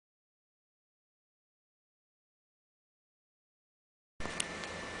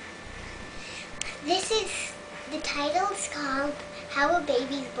The title's called How a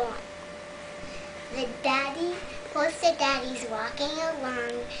Baby's Born. First the daddy's walking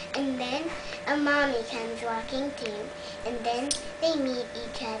along, and then a mommy comes walking too, and then they meet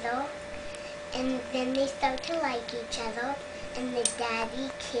each other, and then they start to like each other, and the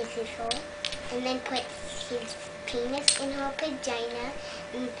daddy kisses her, and then puts his penis in her vagina,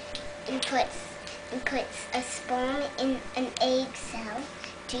 and puts a sperm in an egg cell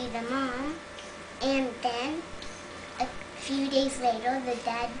to the mom, and then a few days later the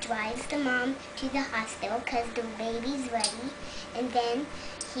dad drives the mom to the hospital because the baby's ready, and then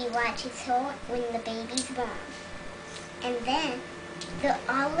he watches her when the baby's born. And then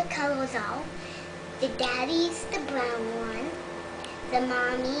all the colors are, the daddy's the brown one, the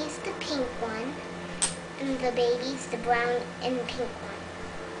mommy's the pink one, and the baby's the brown and pink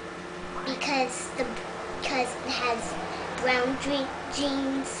one. Because it has brown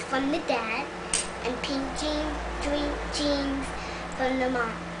genes from the dad and pink genes from the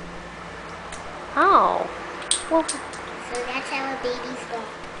mom. Oh. Well, so that's how a baby's born.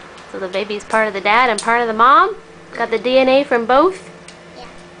 So the baby's part of the dad and part of the mom? Got the DNA from both? Yeah.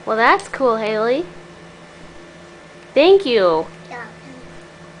 Well, that's cool, Hayley. Thank you.